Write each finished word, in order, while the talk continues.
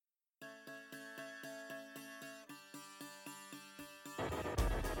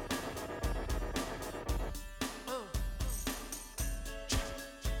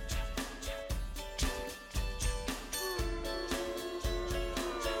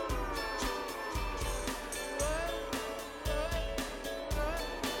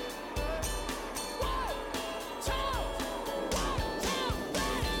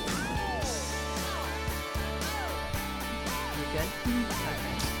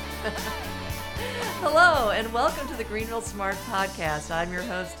Hello, and welcome to the Greenville Smart Podcast. I'm your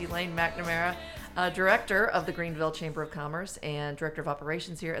host, Elaine McNamara, Director of the Greenville Chamber of Commerce and Director of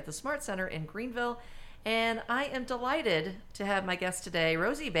Operations here at the Smart Center in Greenville. And I am delighted to have my guest today,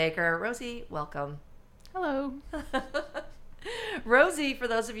 Rosie Baker. Rosie, welcome. Hello. Rosie, for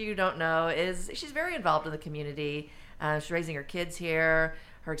those of you who don't know, she's very involved in the community. She's raising her kids here.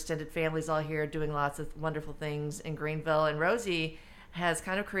 Her extended family's all here doing lots of wonderful things in Greenville. And Rosie has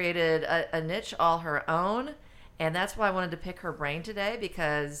kind of created a niche all her own. And that's why I wanted to pick her brain today,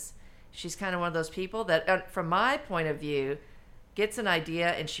 because she's kind of one of those people that, from my point of view, gets an idea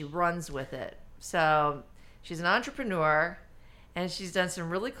and she runs with it. So she's an entrepreneur and she's done some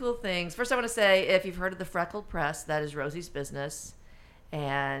really cool things. First, I want to say, if you've heard of the Freckled Press, that is Rosie's business.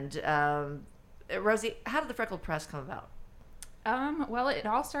 And Rosie, how did the Freckled Press come about? Well, it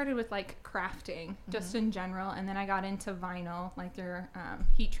all started with like crafting, just in general, and then I got into vinyl, like their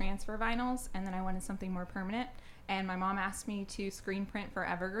heat transfer vinyls, and then I wanted something more permanent. And my mom asked me to screen print for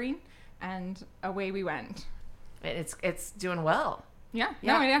Evergreen, and away we went. It's doing well. Yeah,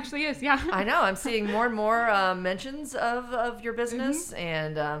 no, it actually is. Yeah, I know. I'm seeing more and more mentions of your business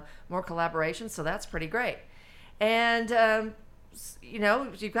and more collaborations, so that's pretty great. And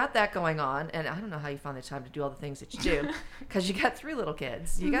you've got that going on, and I don't know how you find the time to do all the things that you do, because you got 3 little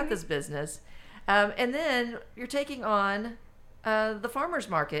kids, you got this business, and then you're taking on the farmers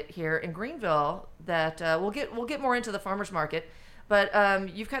market here in Greenville. That we'll get more into the farmers market, but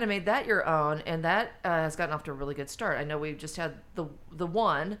you've kind of made that your own, and that has gotten off to a really good start. I know we've just had the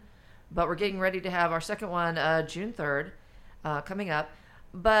one, but we're getting ready to have our second one June 3rd coming up,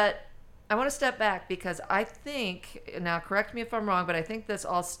 but I want to step back because I think, now correct me if I'm wrong, but I think this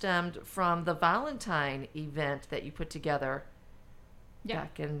all stemmed from the Valentine event that you put together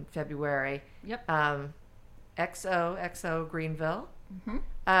back in February. Yep. XOXO Greenville.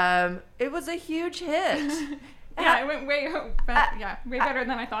 Mm-hmm. It was a huge hit. Yeah, it went way better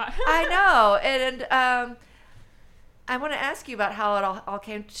than I thought. I know. And I want to ask you about how it all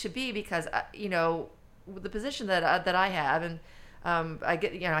came to be, because, the position that I have, and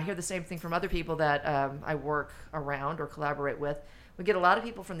I hear the same thing from other people that I work around or collaborate with. We get a lot of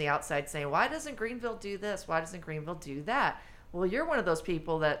people from the outside saying, why doesn't Greenville do this? Why doesn't Greenville do that? Well, you're one of those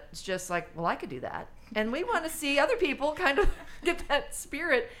people that's just like, well, I could do that. And we want to see other people kind of get that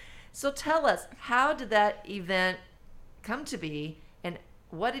spirit. So tell us, how did that event come to be, and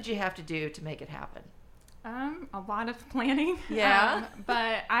what did you have to do to make it happen? A lot of planning. Yeah.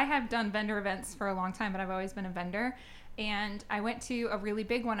 But I have done vendor events for a long time, but I've always been a vendor. And I went to a really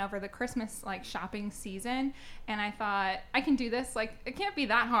big one over the Christmas shopping season, and I thought, I can do this. It can't be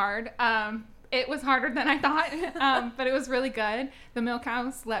that hard. It was harder than I thought, but it was really good. The Milk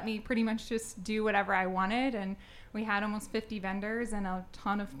House let me pretty much just do whatever I wanted, and we had almost 50 vendors and a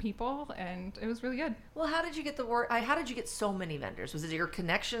ton of people, and it was really good. Well, how did you get the word? How did you get so many vendors? Was it your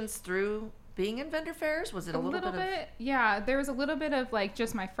connections through being in vendor fairs? Was it a little bit? Yeah, there was a little bit of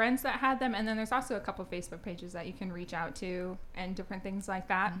just my friends that had them, and then there's also a couple of Facebook pages that you can reach out to and different things like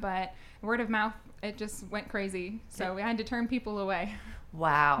that. Mm-hmm. But word of mouth, it just went crazy, so we had to turn people away.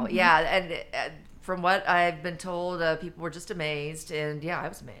 Wow. Mm-hmm. Yeah, and from what I've been told, people were just amazed, and I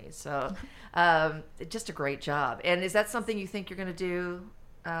was amazed. So just a great job. And is that something you think you're going to do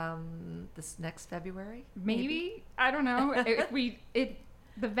this next February? Maybe. I don't know.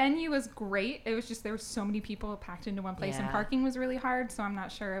 The venue was great. It was just there were so many people packed into one place, and parking was really hard. So I'm not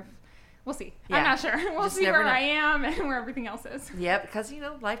sure if we'll see. Yeah. I'm not sure. We'll just see where I am and where everything else is. Yeah, because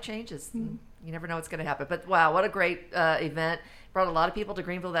life changes. Mm-hmm. You never know what's going to happen. But wow, what a great event! Brought a lot of people to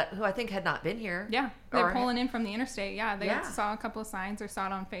Greenville who I think had not been here. Yeah, they're pulling in from the interstate. Yeah, they saw a couple of signs or saw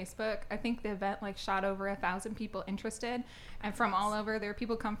it on Facebook. I think the event shot over 1,000 people interested, and from all over. There were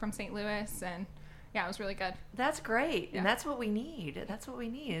people come from St. Louis, and it was really good. That's great, and that's what we need.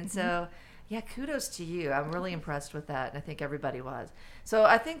 And so, kudos to you. I'm really impressed with that, and I think everybody was. So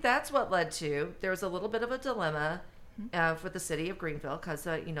I think that's what led to, there was a little bit of a dilemma for the city of Greenville, because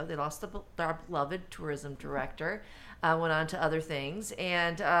they lost our beloved tourism director, went on to other things,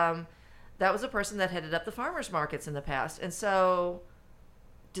 and that was a person that headed up the farmers markets in the past. And so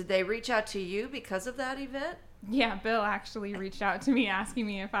did they reach out to you because of that event? Yeah, Bill actually reached out to me asking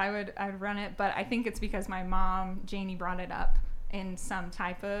me if I'd run it, but I think it's because my mom, Janie, brought it up in some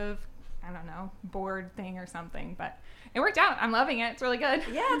type of, I don't know, board thing or something, but it worked out. I'm loving it. It's really good.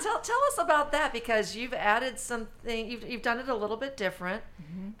 Yeah, tell us about that, because you've added something. You've done it a little bit different.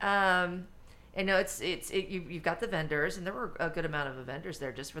 Mm-hmm. I know you've got the vendors, and there were a good amount of vendors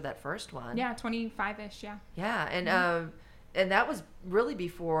there just for that first one. Yeah, 25-ish. Yeah. Yeah, and that was really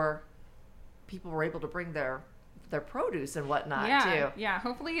before people were able to bring their their produce and whatnot yeah, too. Yeah,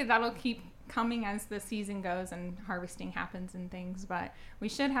 hopefully that'll keep coming as the season goes and harvesting happens and things. But we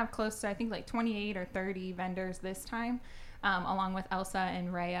should have close to, I think, like 28 or 30 vendors this time. Along with Elsa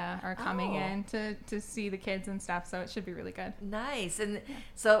and Rhea are coming in to see the kids and stuff, so it should be really good. Nice. And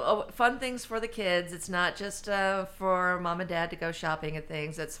so fun things for the kids. It's not just for mom and dad to go shopping and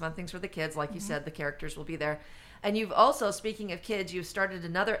things. It's fun things for the kids. Like you said, the characters will be there. And you've also, speaking of kids, you've started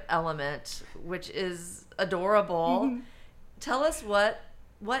another element, which is adorable. Tell us what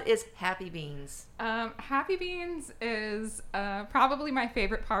is Happy Beans? Happy Beans is probably my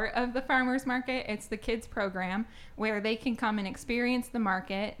favorite part of the farmers market. It's the kids program where they can come and experience the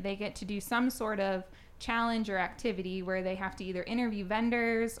market. They get to do some sort of challenge or activity where they have to either interview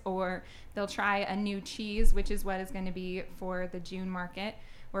vendors or they'll try a new cheese, which is what is going to be for the June market.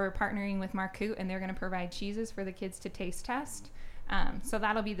 We're partnering with Marcoute and they're going to provide cheeses for the kids to taste test. So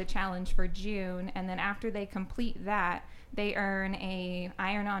that'll be the challenge for June. And then after they complete that, they earn a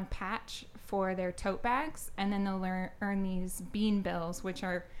iron-on patch for their tote bags, and then they'll earn these bean bills, which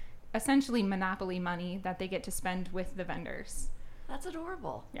are essentially Monopoly money that they get to spend with the vendors. That's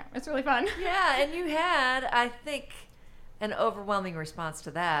adorable. Yeah, it's really fun. Yeah, and you had, I think, an overwhelming response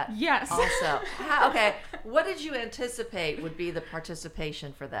to that. Yes. Also. Okay, what did you anticipate would be the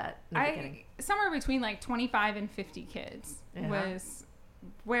participation for that in the beginning? Somewhere between like 25 and 50 kids was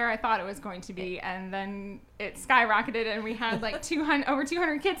where I thought it was going to be, and then it skyrocketed and we had like over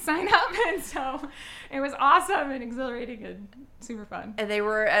 200 kids sign up, and so it was awesome and exhilarating and super fun. And they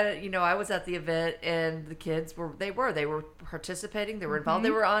were at, I was at the event and the kids were participating, they were involved,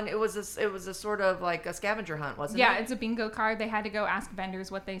 they were on, it was a sort of like a scavenger hunt, wasn't it? Yeah, it's a bingo card. They had to go ask vendors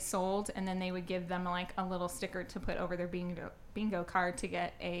what they sold, and then they would give them like a little sticker to put over their bingo card to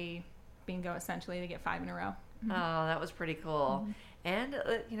get a bingo, essentially to get 5 in a row. Oh, that was pretty cool. And,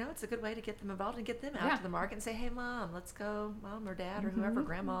 it's a good way to get them involved and get them out to the market and say, hey, Mom, let's go, Mom or Dad or whoever,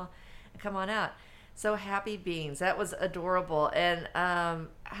 Grandma, and come on out. So Happy Beans, that was adorable. And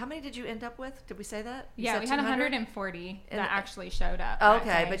how many did you end up with? Did we say that? We had 140 that actually showed up.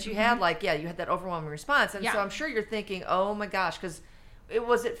 Okay, but you had you had that overwhelming response. And so I'm sure you're thinking, oh my gosh, because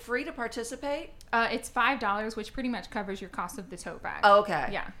was it free to participate? It's $5, which pretty much covers your cost of the tote bag. Oh, okay.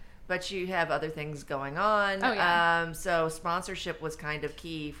 Yeah. But you have other things going on. Oh, yeah. So sponsorship was kind of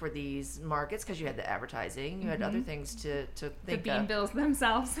key for these markets because you had the advertising. You had other things to think of. The bean bills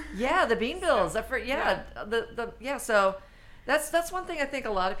themselves. Yeah, the bean bills. So that's one thing I think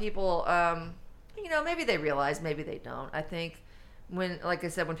a lot of people, maybe they realize, maybe they don't. I think when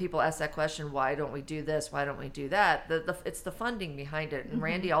people ask that question, why don't we do this? Why don't we do that? It's the funding behind it. And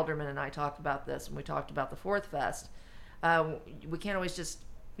Randy Alderman and I talked about this when we talked about the Fourth Fest. We can't always just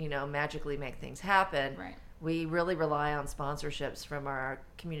magically make things happen. Right. We really rely on sponsorships from our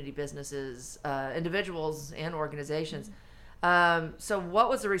community businesses, individuals and organizations. So what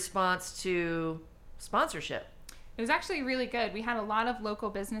was the response to sponsorship? It was actually really good. We had a lot of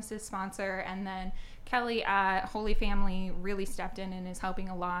local businesses sponsor, and then Kelly at Holy Family really stepped in and is helping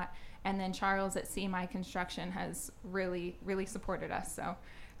a lot. And then Charles at CMI Construction has really, really supported us. So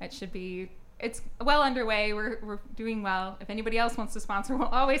it's well underway. We're doing well. If anybody else wants to sponsor, we'll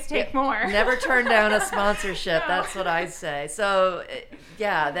always take more. Never turn down a sponsorship. No. That's what I say. So,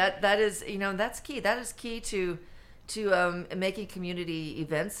 that is, that's key. That is key to making community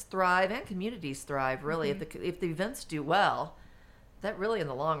events thrive and communities thrive. Really, if the events do well, that really in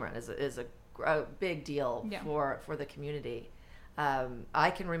the long run is a big deal for the community. I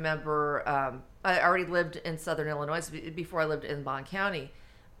can remember I already lived in Southern Illinois before I lived in Bond County.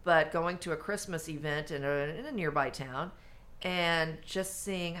 But going to a Christmas event in a nearby town and just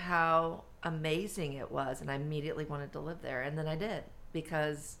seeing how amazing it was, and I immediately wanted to live there. And then I did,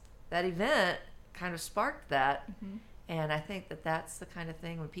 because that event kind of sparked that. And I think that's the kind of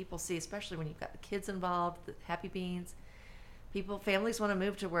thing when people see, especially when you've got the kids involved, the Happy Beans, families want to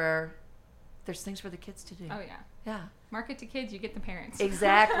move to where there's things for the kids to do. Oh, yeah. Yeah. Market to kids, you get the parents.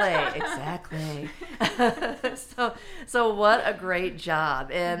 Exactly. So what a great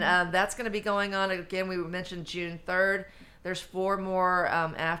job. And that's going to be going on again. We mentioned June 3rd. There's 4 more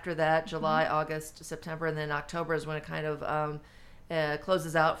after that, July, August, September, and then October is when it kind of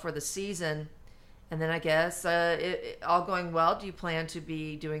closes out for the season. And then I guess all going well, do you plan to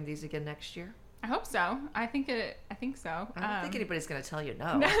be doing these again next year? I hope so. I think so. I don't think anybody's going to tell you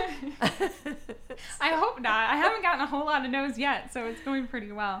no. I hope not. I haven't gotten a whole lot of no's yet, so it's going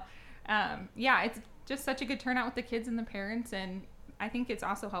pretty well. It's just such a good turnout with the kids and the parents, and I think it's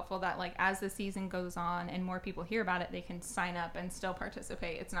also helpful that as the season goes on and more people hear about it, they can sign up and still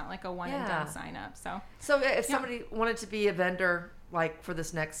participate. It's not like a one and done sign up. So if somebody wanted to be a vendor like for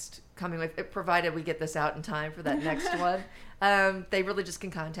this next coming week, provided we get this out in time for that next one, they really just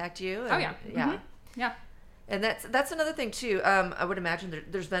can contact you. And, yeah. Yeah. And that's another thing too. I would imagine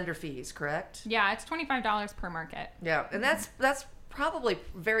there's vendor fees, correct? Yeah, it's $25 per market. Yeah, and that's probably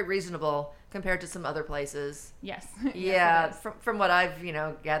very reasonable compared to some other places. Yes. Yeah, yes, from what I've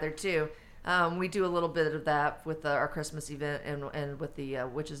gathered too. We do a little bit of that with our Christmas event and with the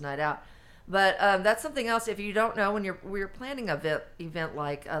Witches Night Out. But that's something else. If you don't know, when you're planning an event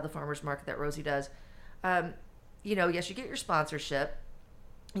like the farmers market that Rosie does, yes, you get your sponsorship.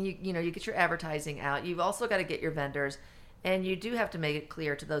 You get your advertising out. You've also got to get your vendors, and you do have to make it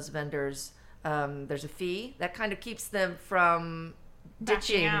clear to those vendors. There's a fee that kind of keeps them from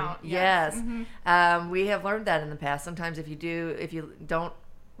ditching. Out. Yes, Mm-hmm. We have learned that in the past. Sometimes if you don't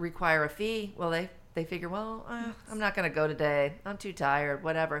require a fee, well, they figure, well, I'm not going to go today. I'm too tired,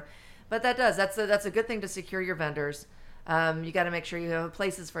 whatever. But that's a good thing to secure your vendors. You got to make sure you have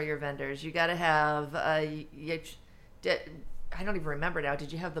places for your vendors. You got to have I don't even remember now.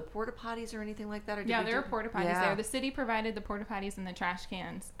 Did you have the porta potties or anything like that? Or there were porta potties there. The city provided the porta potties and the trash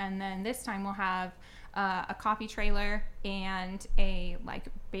cans, and then this time we'll have a coffee trailer and a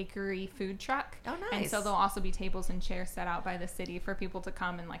bakery food truck. Oh, nice! And so there'll also be tables and chairs set out by the city for people to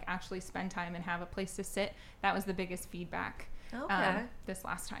come and actually spend time and have a place to sit. That was the biggest feedback. Okay. This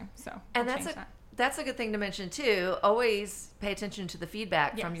last time. So and that's a good thing to mention too. Always pay attention to the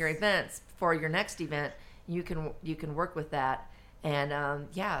feedback from your events for your next event. You can work with that, and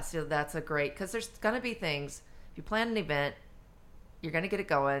so that's a great, because there's gonna be things. If you plan an event, you're gonna get it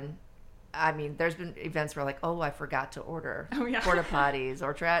going. I mean, there's been events where I forgot to order porta potties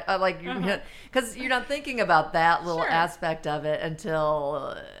or trash, because you're not thinking about that little aspect of it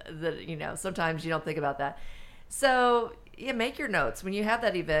until sometimes you don't think about that. So make your notes when you have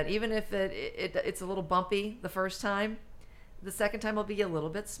that event, even if it's a little bumpy the first time. The second time will be a little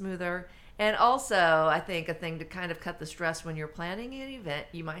bit smoother. And also, I think a thing to kind of cut the stress when you're planning an event,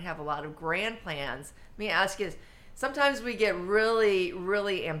 you might have a lot of grand plans. Let me ask you this. Sometimes we get really,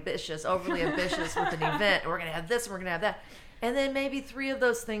 really ambitious, overly ambitious with an event. And we're going to have this and we're going to have that. And then maybe 3 of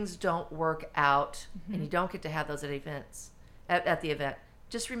those things don't work out, and you don't get to have those at the event.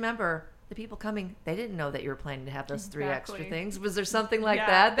 Just remember, the people coming, they didn't know that you were planning to have those 3 extra things. Was there something like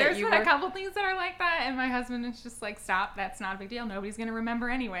that? There's been a couple things that are like that, and my husband is just stop, that's not a big deal. Nobody's going to remember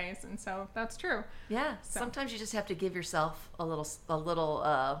anyways, and so that's true. Yeah, sometimes you just have to give yourself a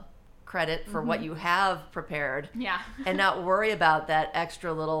little credit for what you have prepared. Yeah. And not worry about that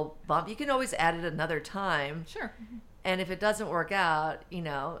extra little bump. You can always add it another time. Sure. And if it doesn't work out,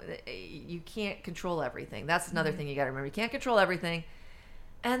 you can't control everything. That's another thing you got to remember. You can't control everything.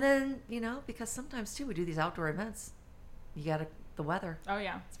 And then, because sometimes, too, we do these outdoor events. You got the weather. Oh,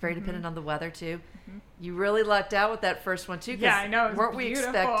 yeah. It's very dependent on the weather, too. You really lucked out with that first one, too. Yeah, I know. Weren't we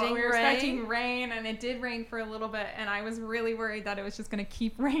expecting rain? We were expecting rain, and it did rain for a little bit, and I was really worried that it was just going to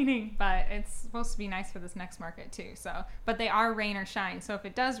keep raining, but it's supposed to be nice for this next market, too. But they are rain or shine, so if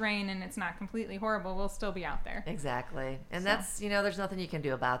it does rain and it's not completely horrible, we'll still be out there. Exactly. And that's, there's nothing you can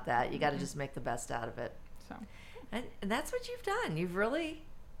do about that. You got to just make the best out of it. And that's what you've done. You've really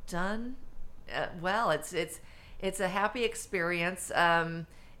done well. It's a happy experience.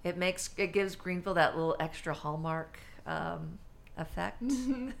 It gives Greenville that little extra hallmark effect.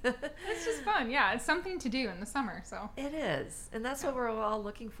 It's just fun. Yeah, it's something to do in the summer. So it is, and that's what we're all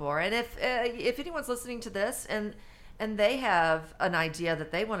looking for. And if anyone's listening to this and they have an idea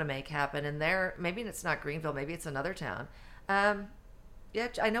that they want to make happen, and maybe it's not Greenville, maybe it's another town. Yeah,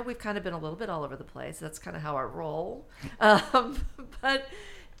 I know we've kind of been a little bit all over the place. That's kind of how I roll. But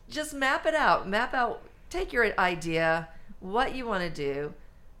just map it out. Take your idea, what you want to do.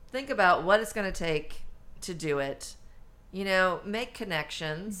 Think about what it's going to take to do it. Make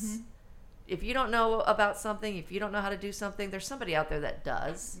connections. If you don't know about something, if you don't know how to do something, there's somebody out there that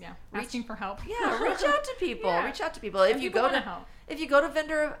does. Yeah, asking for help. Yeah, reach out to people. Yeah. Reach out to people. If you go to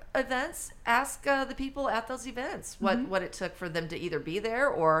vendor events, ask the people at those events what it took for them to either be there,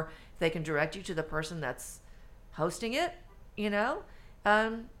 or if they can direct you to the person that's hosting it.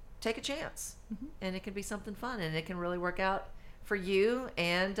 Take a chance, and it can be something fun, and it can really work out for you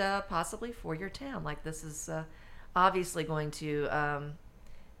and possibly for your town. This is obviously going to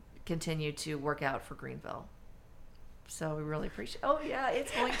continue to work out for Greenville. So we really appreciate. Oh yeah,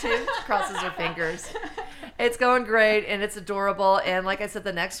 it's going to. She crosses her fingers. It's going great, and it's adorable. And like I said,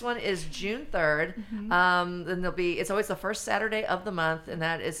 the next one is June 3rd. Then it's always the first Saturday of the month, and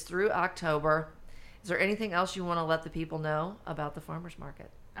that is through October. Is there anything else you want to let the people know about the farmers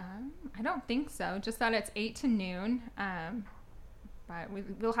market? I don't think so. Just that it's 8 to noon. But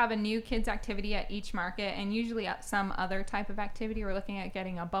we'll have a new kids activity at each market, and usually at some other type of activity. We're looking at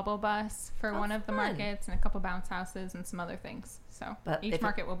getting a bubble bus for one of the markets, and a couple bounce houses and some other things. So each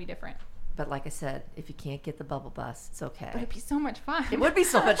market will be different. But like I said, if you can't get the bubble bus, it's okay. But it'd be so much fun. It would be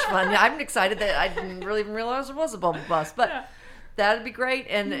so much fun. Yeah, I'm excited that I didn't really even realize there was a bubble bus, but that'd be great.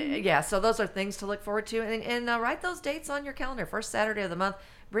 And so those are things to look forward to. And write those dates on your calendar. First Saturday of the month.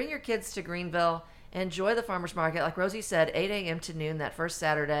 Bring your kids to Greenville. Enjoy the farmers market. Like Rosie said, 8 a.m. to noon that first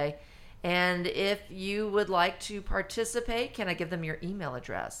Saturday. And if you would like to participate, can I give them your email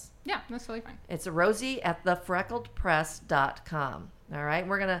address? Yeah, that's totally fine. It's rosie@thefreckledpress.com. All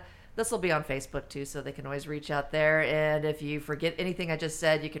right. This will be on Facebook too, so they can always reach out there. And if you forget anything I just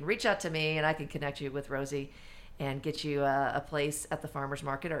said, you can reach out to me and I can connect you with Rosie and get you a place at the farmer's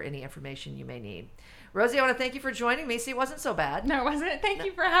market or any information you may need. Rosie, I want to thank you for joining me. See, it wasn't so bad. No, it wasn't. Thank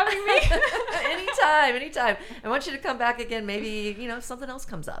you for having me. Anytime. I want you to come back again. Maybe, if something else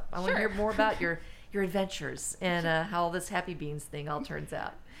comes up. I want to hear more about your adventures and how this Happy Beans thing all turns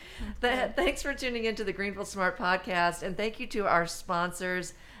out. Thanks for tuning into the Greenville Smart Podcast. And thank you to our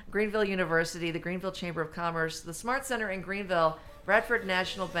sponsors, Greenville University, the Greenville Chamber of Commerce, the Smart Center in Greenville, Bradford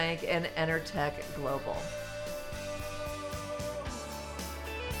National Bank, and Enertech Global.